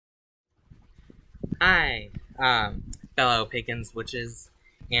Hi, fellow Pagans, Witches,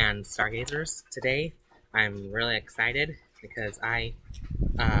 and StarGazers. Today, I'm really excited because I'm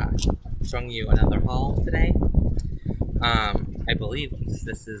showing you another haul today. I believe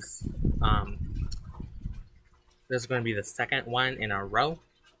this is going to be the second one in a row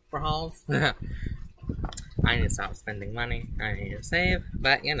for hauls. I need to stop spending money. I need to save,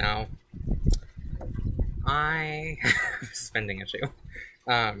 but you know, I have a spending issue.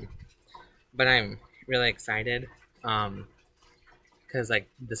 But I'm really excited because like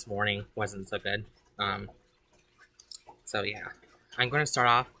this morning wasn't so good. So yeah, I'm going to start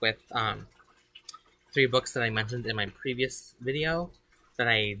off with 3 books that I mentioned in my previous video that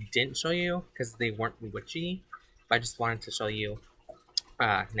I didn't show you because they weren't witchy, but I just wanted to show you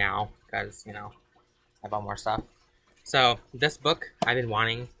now because, you know, I bought more stuff. So this book I've been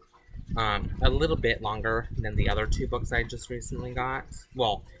wanting a little bit longer than the other 2 books I just recently got.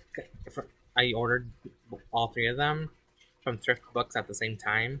 Well, I ordered all 3 of them from thrift books at the same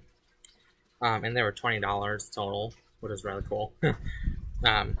time, and they were $20 total, which is really cool.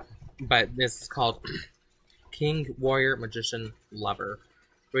 But this is called King, Warrior, Magician, Lover: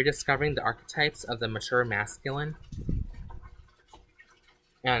 Rediscovering the Archetypes of the Mature Masculine.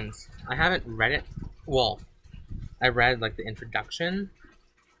 And I haven't read it. Well, I read like the introduction.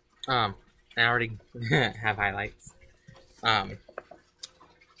 I already have highlights.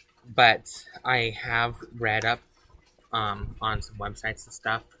 But I have read up on some websites and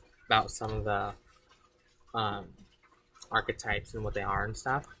stuff about some of the archetypes and what they are and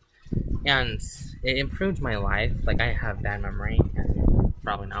stuff. And it improved my life. Like, I have bad memory, as you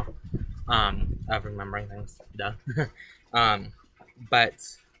probably know, of remembering things. Duh.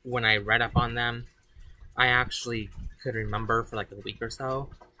 But when I read up on them, I actually could remember for like a week or so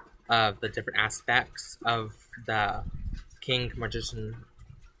of the different aspects of the King, Magician,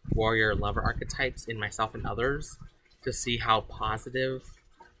 Warrior, Lover archetypes in myself and others, to see how positive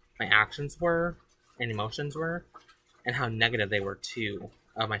my actions were and emotions were, and how negative they were too,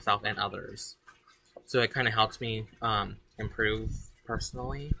 of myself and others. So it kind of helped me improve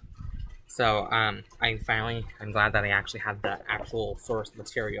personally. So I'm glad that I actually have the actual source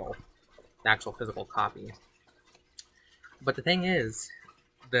material, the actual physical copy. But the thing is,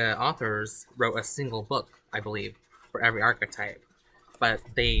 the authors wrote a single book, I believe, for every archetype. But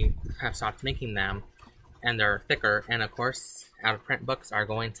they have stopped making them, and they're thicker, and of course, out-of-print books are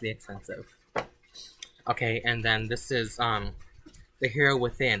going to be expensive. Okay, and then this is The Hero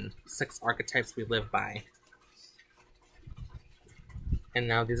Within, 6 Archetypes We Live By. And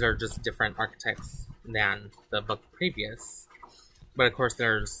now these are just different archetypes than the book previous. But of course,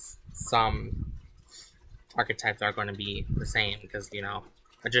 there's some archetypes that are going to be the same, because, you know,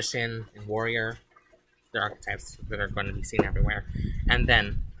 Magician and Warrior, they're archetypes that are going to be seen everywhere. And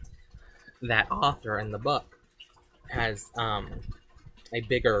then that author in the book has a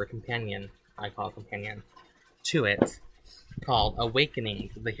bigger companion, I call it companion, to it, called Awakening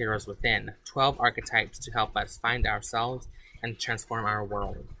the Heroes Within, 12 Archetypes to Help Us Find Ourselves and Transform Our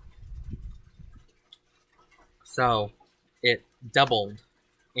World. So it doubled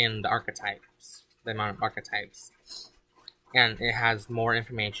in the archetypes, the amount of archetypes. And it has more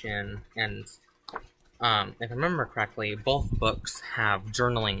information, and if I remember correctly, both books have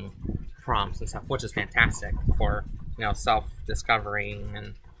journaling prompts and stuff, which is fantastic for, you know, self-discovery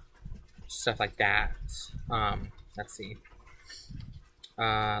and stuff like that. Let's see.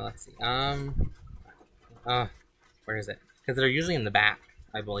 Where is it? Because they're usually in the back,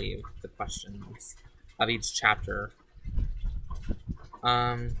 I believe, the questions of each chapter.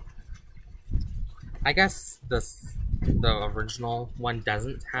 I guess the original one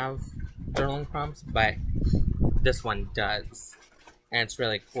doesn't have journaling prompts, but this one does, and it's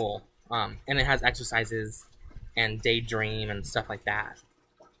really cool. And it has exercises and daydream and stuff like that.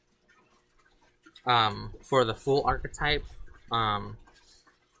 For the full archetype, let's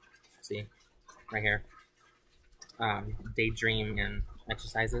see, right here, daydream and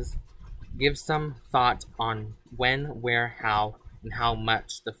exercises, give some thought on when, where, how, and how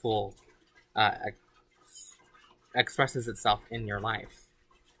much the full expresses itself in your life.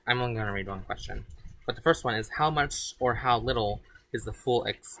 I'm only going to read one question. But the first one is, how much or how little is the full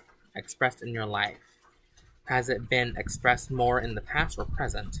expressed in your life? Has it been expressed more in the past or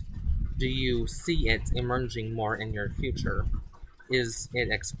present? Do you see it emerging more in your future? Is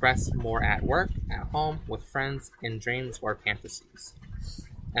it expressed more at work, at home, with friends, in dreams, or fantasies?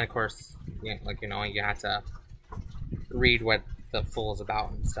 And of course, you have to read what the full is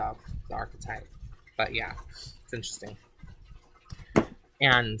about and stuff, the archetype. But yeah, it's interesting.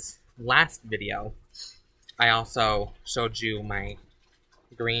 And last video, I also showed you my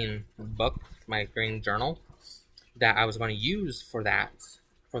green book, my green journal, that I was going to use for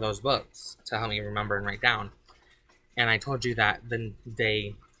those books to help me remember and write down. And I told you that the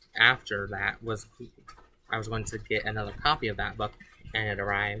day after that I was going to get another copy of that book, and it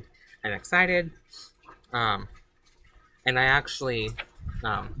arrived. I'm excited. And I actually,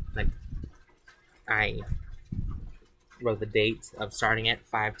 I wrote the date of starting it,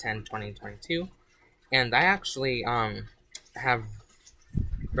 5/10/2022, and I actually have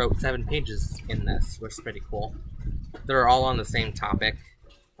wrote 7 pages in this, which is pretty cool. They're all on the same topic,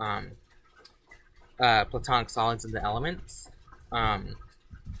 platonic solids and the elements. The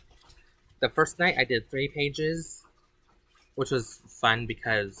first night I did 3 pages, which was fun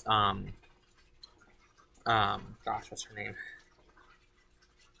because gosh, what's her name?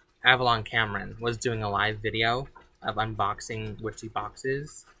 Avalon Cameron was doing a live video of unboxing witchy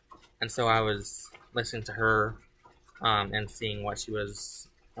boxes, and so I was listening to her and seeing what she was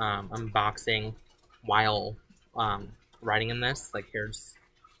unboxing while writing in this. Like, here's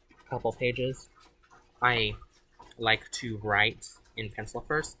a couple pages. I like to write in pencil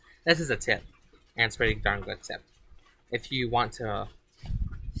first. This is a tip, and it's a pretty darn good tip. If you want to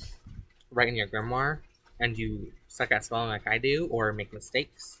write in your grimoire and you suck at spelling like I do, or make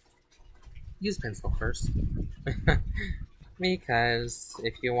mistakes, use pencil first. Because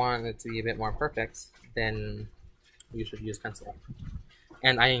if you want it to be a bit more perfect, then you should use pencil.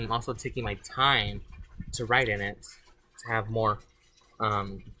 And I am also taking my time to write in it to have more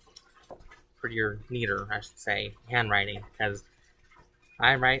prettier, neater, I should say, handwriting, because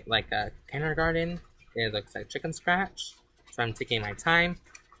I write like a kindergarten. It looks like chicken scratch, so I'm taking my time.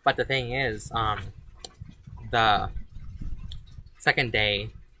 But the thing is, the second day,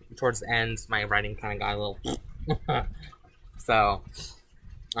 towards the end, my writing kind of got a little so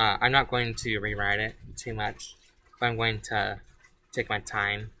I'm not going to rewrite it too much, but I'm going to take my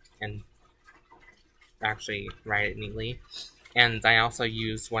time and actually write it neatly. And I also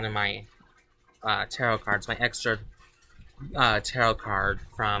used one of my tarot cards, my extra tarot card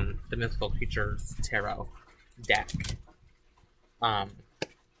from the Mythical Creatures Tarot deck.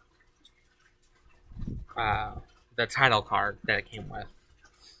 The title card that it came with,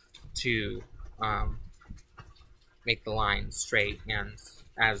 to make the lines straight and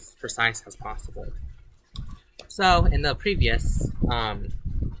as precise as possible. So in the previous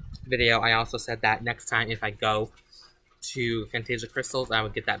video, I also said that next time if I go to Fantasia Crystals, I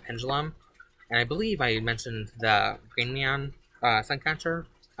would get that pendulum. And I believe I mentioned the Green Man Suncatcher.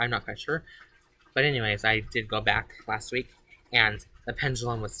 I'm not quite sure. But anyways, I did go back last week, and the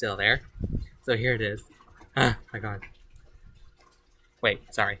pendulum was still there. So here it is. Oh my god. Wait,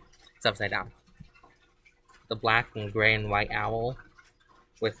 sorry. It's upside down. The black and gray and white owl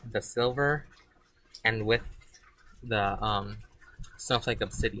with the silver and with the snowflake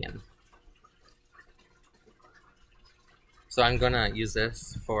obsidian. So I'm gonna use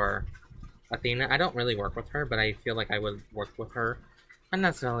this for Athena. I don't really work with her, but I feel like I would work with her. Not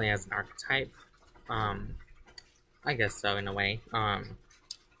necessarily as an archetype. I guess so, in a way.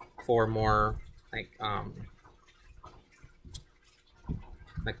 For more, like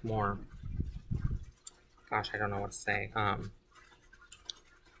more, gosh, I don't know what to say.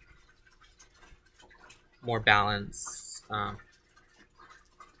 More balance. I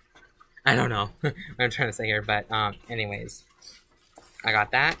don't know what I'm trying to say here, but anyways, I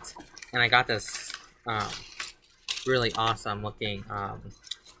got that, and I got this really awesome looking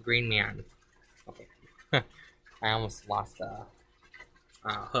Green Man. Okay, I almost lost the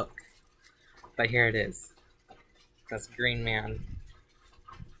hook, but here it is. That's Green Man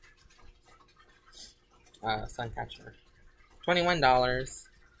Suncatcher. $21.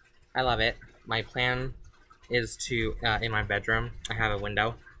 I love it. My plan is to, in my bedroom, I have a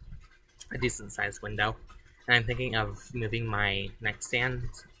window, a decent sized window, and I'm thinking of moving my nightstand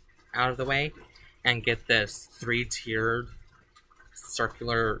out of the way and get this 3-tiered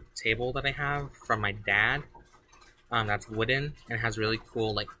circular table that I have from my dad. That's wooden and has really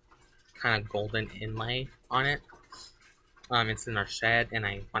cool, like, kind of golden inlay on it. It's in our shed, and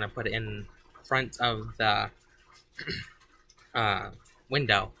I want to put it in front of the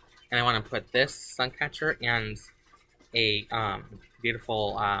window. And I want to put this suncatcher and a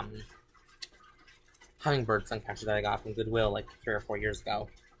beautiful hummingbird suncatcher that I got from Goodwill like 3 or 4 years ago.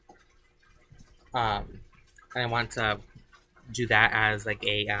 And I want to do that as like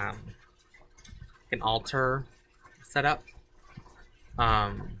a an altar setup.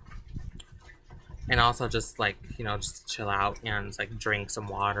 And also just like, you know, just chill out and like drink some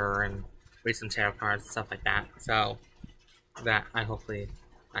water and read some tarot cards and stuff like that. So that hopefully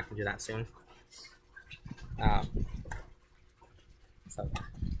I can do that soon. So,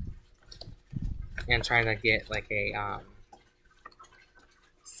 and trying to get like a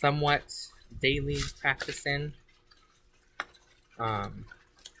somewhat daily practice in, where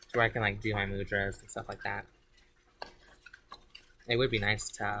I can like do my mudras and stuff like that. It would be nice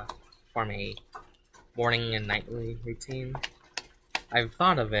to form a morning and nightly routine. I've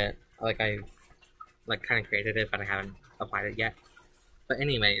thought of it, I've kind of created it, but I haven't applied it yet. But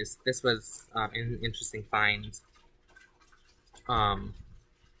anyways, this was an interesting find.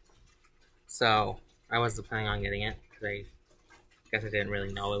 So I wasn't planning on getting it because I guess I didn't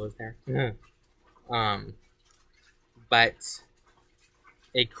really know it was there. But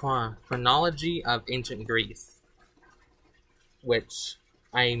a chronology of ancient Greece, which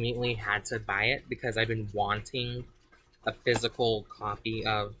I immediately had to buy it because I've been wanting a physical copy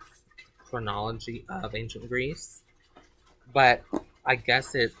of chronology of ancient Greece, but I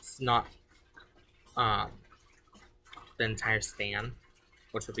guess it's not the entire span,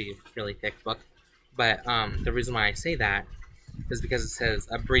 which would be a really thick book. But the reason why I say that is because it says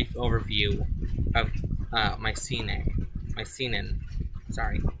a brief overview of Mycenaean,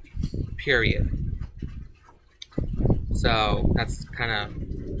 period. So that's kind of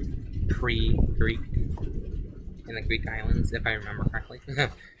pre-Greek in the Greek islands, if I remember correctly.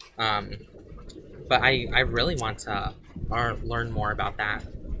 But I really want to learn more about that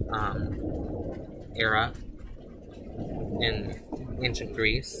era in ancient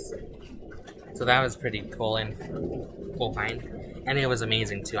Greece. So that was pretty cool and cool find. And it was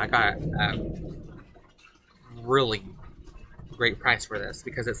amazing too. I got a really great price for this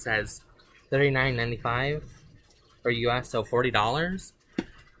because it says $39.95 for US, so $40.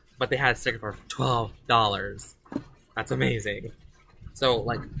 But they had a sticker for $12. That's amazing. So,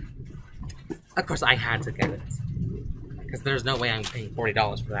 like, of course I had to get it. Because there's no way I'm paying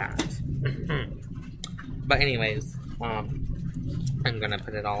 $40 for that. But anyways, I'm gonna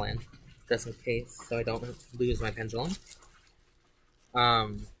put it all in. Just in case, so I don't lose my pendulum.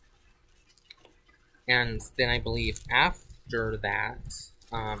 And then I believe after that,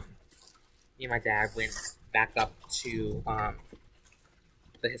 me and my dad went back up to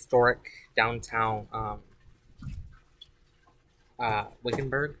the historic downtown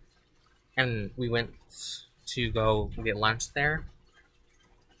Wickenburg, and we went to go get lunch there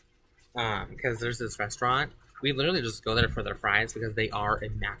because there's this restaurant. We literally just go there for their fries because they are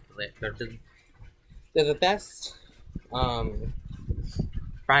immaculate. They're the best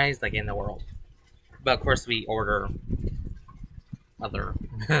fries like in the world. But of course we order other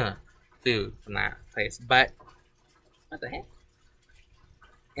food from that place. But what the heck?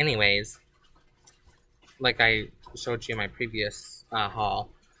 Anyways, like I showed you in my previous haul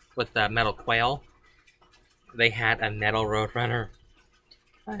with the metal quail, they had a metal roadrunner.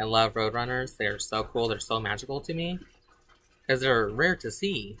 I love roadrunners. They're so cool. They're so magical to me because they're rare to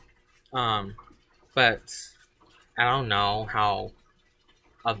see. But I don't know how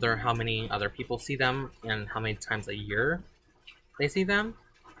many other people see them and how many times a year they see them.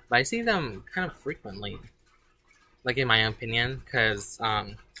 But I see them kind of frequently, like in my opinion, because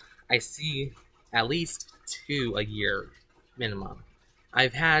I see at least 2 a year minimum.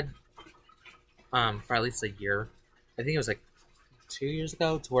 I've had for at least a year. I think it was like 2 years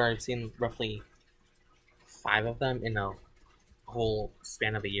ago to where I've seen roughly 5 of them in a whole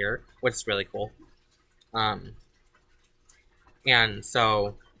span of a year, which is really cool. And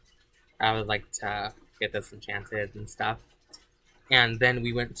so I would like to get this enchanted and stuff. And then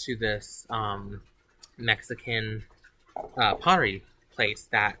we went to this Mexican pottery place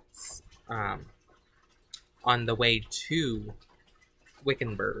that's on the way to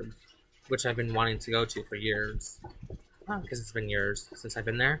Wickenburg, which I've been wanting to go to for years. Because it's been years since I've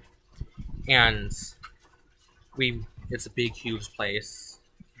been there. And it's a big, huge place.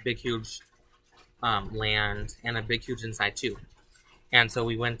 Big, huge land. And a big, huge inside, too. And so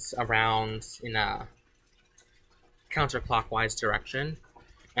we went around in a counterclockwise direction.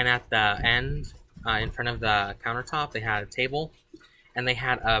 And at the end, in front of the countertop, they had a table. And they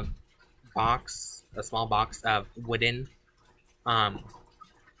had a small box of wooden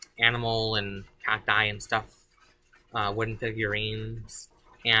animal and cacti and stuff. Wooden figurines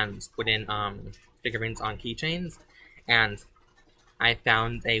and wooden figurines on keychains, and I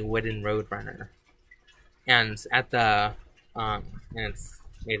found a wooden roadrunner, and at the and it's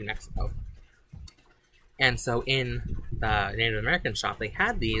made in Mexico. And so in the Native American shop, they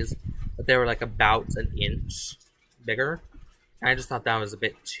had these, but they were like about an inch bigger, and I just thought that was a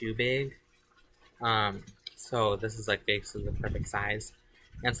bit too big. So this is like basically the perfect size,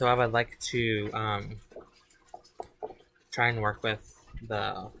 and so I would like to try and work with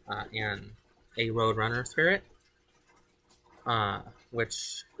the a roadrunner spirit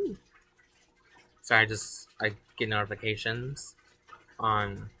which, sorry, I get notifications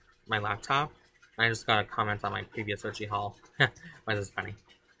on my laptop. I just got a comment on my previous Witchy Haul. Why is this funny?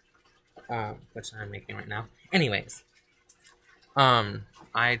 Which I'm making right now. Anyways,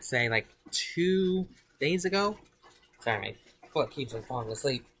 I'd say like 2 days ago. Sorry, my foot keeps on falling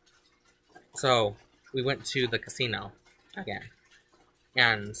asleep. So we went to the casino again,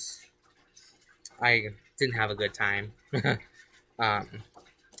 and I didn't have a good time. I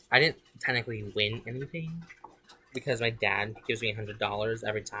didn't technically win anything because my dad gives me $100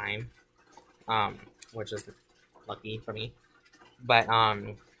 every time, which is lucky for me. But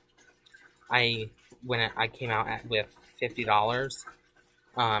I came out with $50,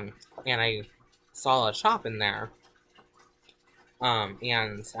 and I saw a shop in there,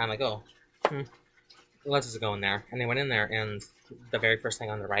 and I'm like, oh, let's just go in there. And I went in there, and the very first thing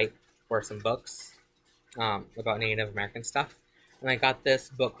on the right were some books about Native American stuff. And I got this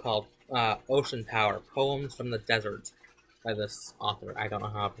book called Ocean Power, Poems from the Desert, by this author. I don't know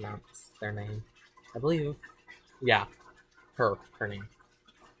how to pronounce their name. I believe, yeah, her name.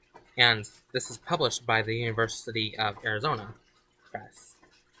 And this is published by the University of Arizona Press.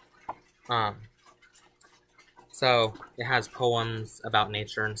 So it has poems about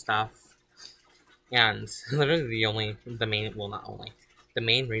nature and stuff. And literally the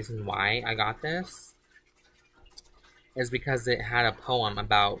main reason why I got this is because it had a poem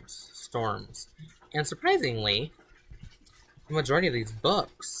about storms. And surprisingly, the majority of these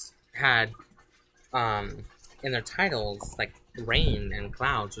books had, in their titles, like, rain and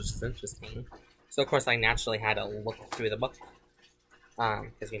clouds, which is interesting. So, of course, I naturally had to look through the book,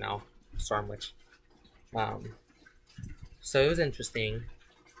 because, you know, Storm Witch. So it was interesting.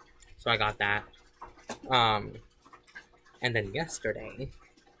 So I got that. And then yesterday,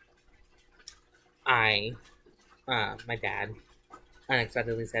 my dad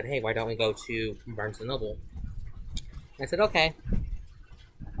unexpectedly said, hey, why don't we go to Barnes & Noble? I said, okay.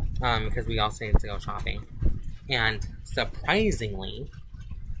 Because we also needed to go shopping. And surprisingly,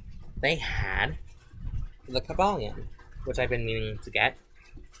 they had the Kabbalion, which I've been meaning to get,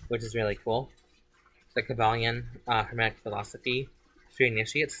 which is really cool. The Kabbalion Hermetic Philosophy for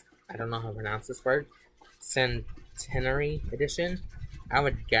Initiates. I don't know how to pronounce this word. Centenary edition. I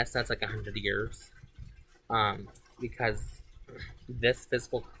would guess that's like 100 years. Because this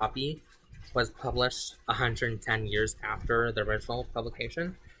physical copy was published 110 years after the original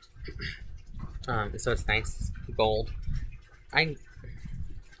publication. So it's nice gold. A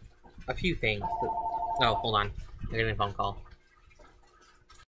few things. Oh, hold on. I'm getting a phone call.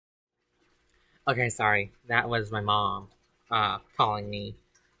 Okay, sorry. That was my mom calling me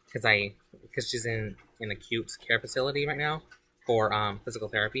because she's in an acute care facility right now for physical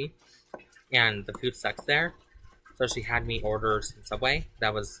therapy, and the food sucks there. So she had me order some Subway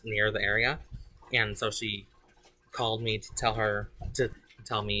that was near the area, and so she called me to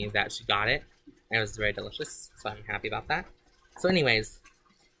tell me that she got it, and it was very delicious. So I'm happy about that. So, anyways,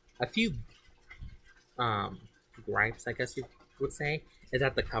 a few gripes, I guess you would say, is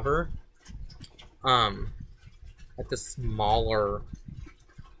that the cover, at the smaller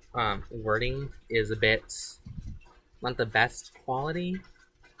wording is a bit not the best quality,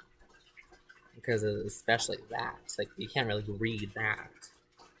 because especially that, like, you can't really read that,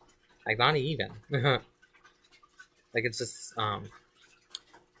 like, not even. Like, it's just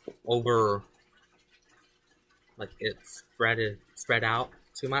over, like, it's spread out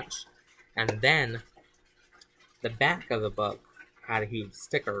too much. And then the back of the book had a huge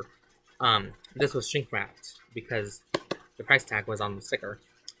sticker. This was shrink wrapped because the price tag was on the sticker.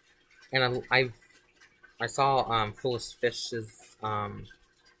 And I saw Foolish Fish's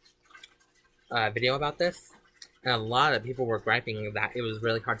video about this, and a lot of people were griping that it was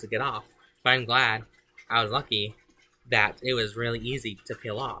really hard to get off. But I'm glad, I was lucky, that it was really easy to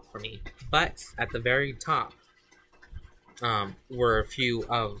peel off for me. But at the very top were a few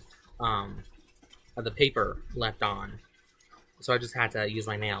of the paper left on, so I just had to use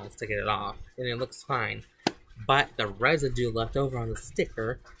my nails to get it off, and it looks fine. But the residue left over on the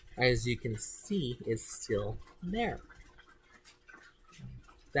sticker, as you can see, is still there.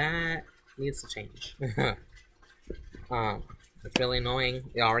 That needs to change. It's really annoying.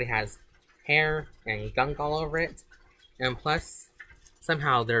 It already has hair and gunk all over it, and plus,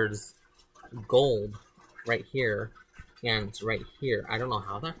 somehow there's gold right here and right here. I don't know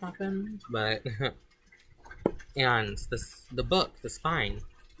how that happened, but and the book, the spine,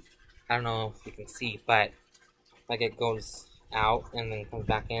 I don't know if you can see, but like, it goes out and then comes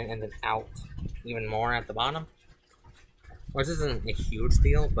back in and then out even more at the bottom, which isn't a huge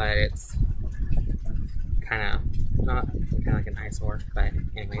deal, but it's kind of Not kind of like an eyesore, but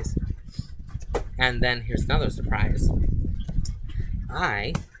anyways. And then here's another surprise.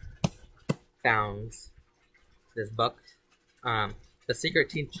 I found this book, The Secret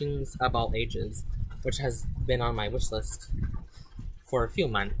Teachings of All Ages, which has been on my wish list for a few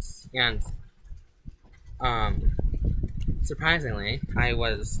months. And surprisingly, I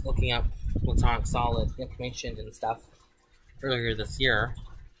was looking up Platonic Solid information and stuff earlier this year,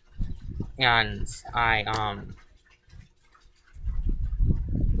 and I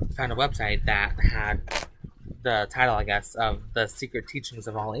found a website that had the title, I guess, of The Secret Teachings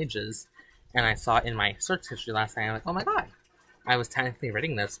of All Ages, and I saw it in my search history last night. I'm like, oh my god, I was technically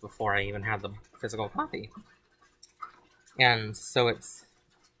reading this before I even had the physical copy. And so it's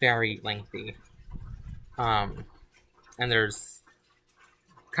very lengthy. And there's,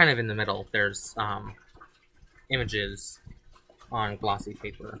 kind of in the middle, there's images on glossy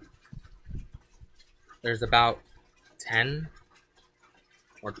paper. There's about 10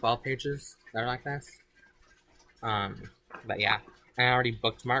 or 12 pages that are like this. But yeah, I already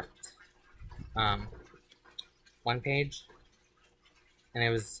bookmarked one page, and it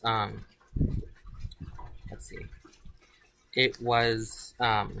was, let's see, it was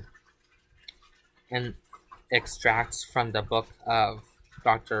an extract from the book of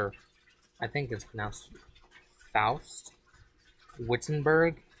Dr. I think it's pronounced Faust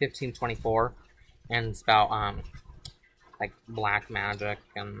Wittenberg, 1524, and it's about like black magic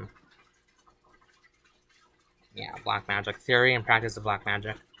and yeah, black magic theory and practice of black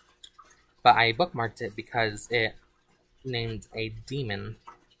magic. But I bookmarked it because it named a demon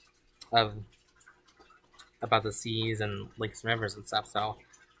about the seas and lakes and rivers and stuff. So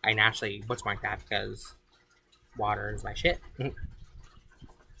I naturally bookmarked that because water is my shit.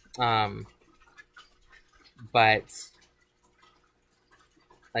 But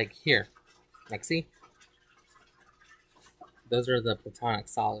like here, like see, those are the Platonic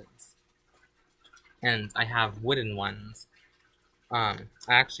solids, and I have wooden ones. I'm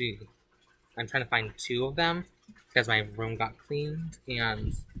trying to find 2 of them because my room got cleaned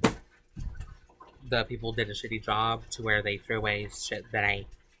and the people did a shitty job to where they threw away shit that I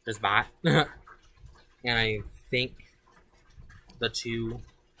just bought. And I think the 2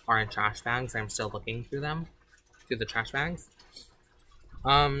 are in trash bags. I'm still looking through them, through the trash bags.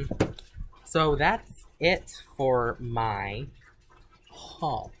 So that's it for my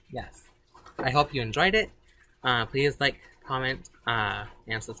haul. Yes. I hope you enjoyed it. Please like, comment,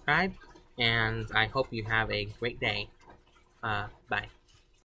 and subscribe. And I hope you have a great day. Bye.